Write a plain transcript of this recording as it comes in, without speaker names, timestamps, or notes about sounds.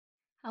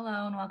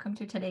Hello and welcome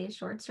to today's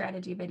short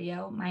strategy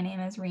video. My name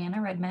is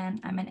Rihanna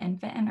Redman. I'm an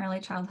infant and early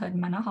childhood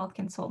mental health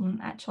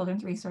consultant at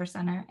Children's Resource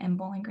Center in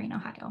Bowling Green,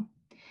 Ohio.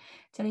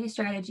 Today's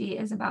strategy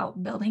is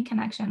about building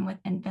connection with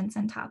infants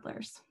and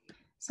toddlers.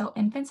 So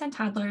infants and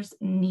toddlers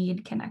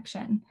need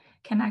connection.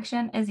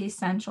 Connection is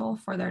essential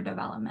for their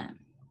development.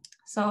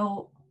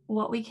 So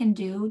what we can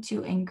do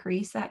to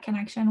increase that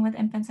connection with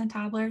infants and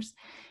toddlers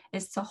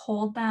is to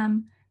hold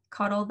them,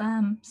 cuddle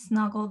them,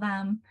 snuggle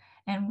them,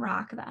 and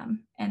rock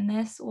them. And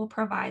this will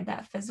provide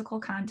that physical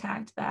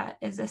contact that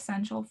is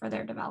essential for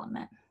their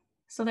development.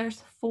 So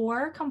there's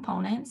 4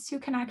 components to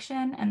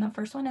connection, and the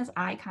first one is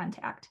eye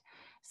contact.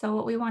 So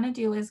what we want to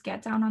do is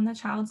get down on the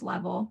child's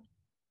level,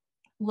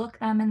 look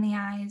them in the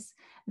eyes,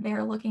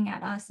 they're looking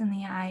at us in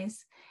the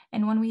eyes.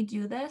 And when we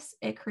do this,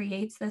 it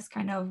creates this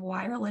kind of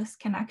wireless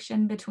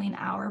connection between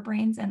our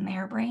brains and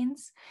their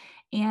brains.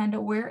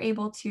 And we're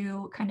able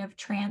to kind of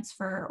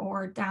transfer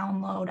or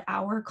download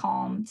our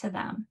calm to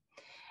them.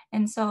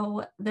 And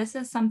so this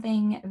is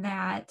something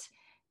that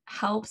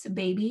helps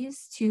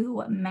babies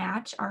to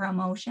match our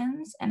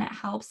emotions, and it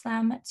helps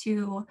them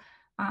to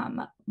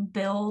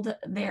build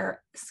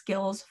their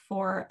skills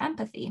for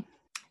empathy.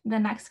 The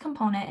next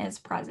component is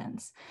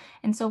presence.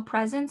 And so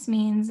presence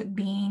means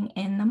being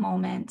in the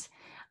moment.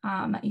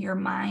 Your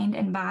mind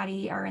and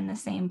body are in the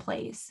same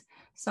place.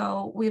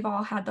 So we've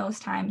all had those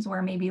times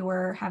where maybe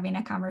we're having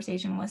a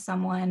conversation with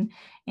someone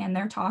and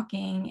they're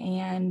talking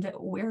and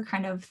we're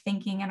kind of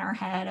thinking in our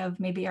head of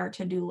maybe our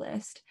to-do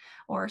list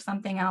or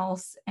something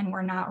else, and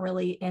we're not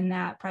really in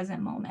that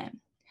present moment.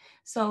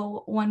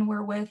 So when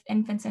we're with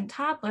infants and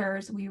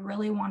toddlers, we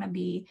really want to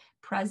be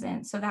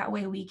present so that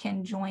way we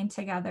can join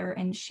together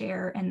and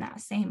share in that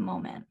same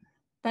moment.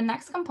 The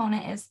next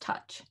component is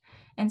touch.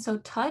 And so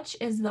touch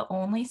is the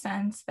only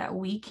sense that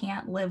we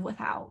can't live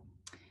without.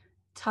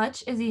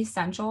 Touch is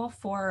essential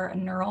for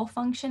neural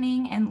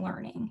functioning and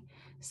learning.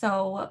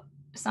 So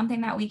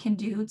something that we can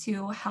do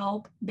to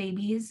help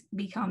babies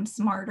become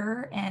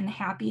smarter and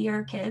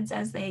happier kids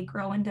as they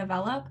grow and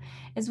develop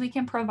is we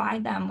can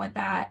provide them with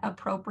that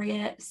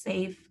appropriate,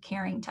 safe,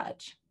 caring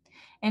touch.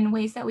 And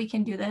ways that we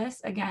can do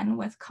this, again,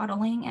 with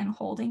cuddling and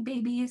holding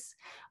babies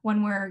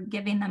when we're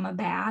giving them a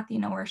bath,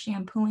 we're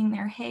shampooing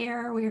their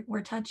hair,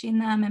 we're touching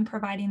them and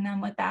providing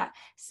them with that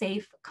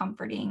safe,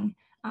 comforting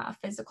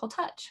physical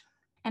touch.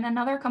 And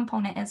another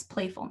component is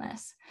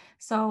playfulness.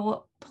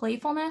 So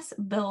playfulness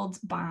builds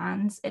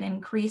bonds, it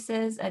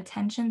increases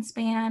attention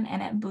span,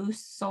 and it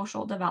boosts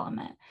social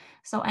development.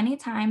 So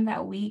anytime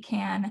that we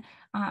can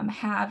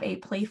have a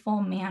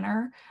playful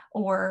manner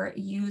or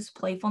use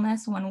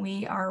playfulness when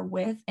we are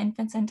with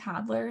infants and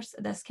toddlers,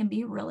 this can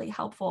be really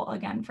helpful,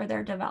 again, for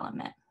their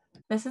development.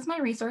 This is my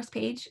resource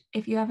page.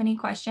 If you have any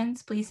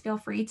questions, please feel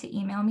free to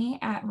email me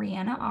at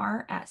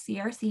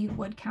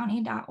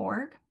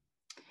riannar@crcwoodcounty.org.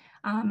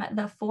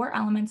 The 4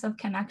 elements of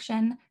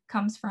connection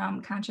comes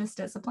from conscious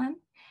discipline,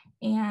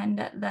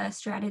 and the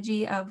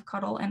strategy of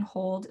cuddle and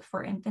hold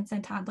for infants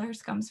and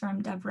toddlers comes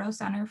from Devereaux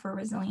Center for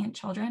Resilient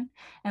Children.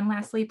 And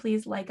lastly,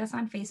 please like us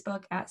on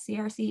Facebook at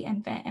CRC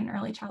Infant and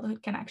Early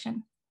Childhood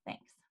Connection.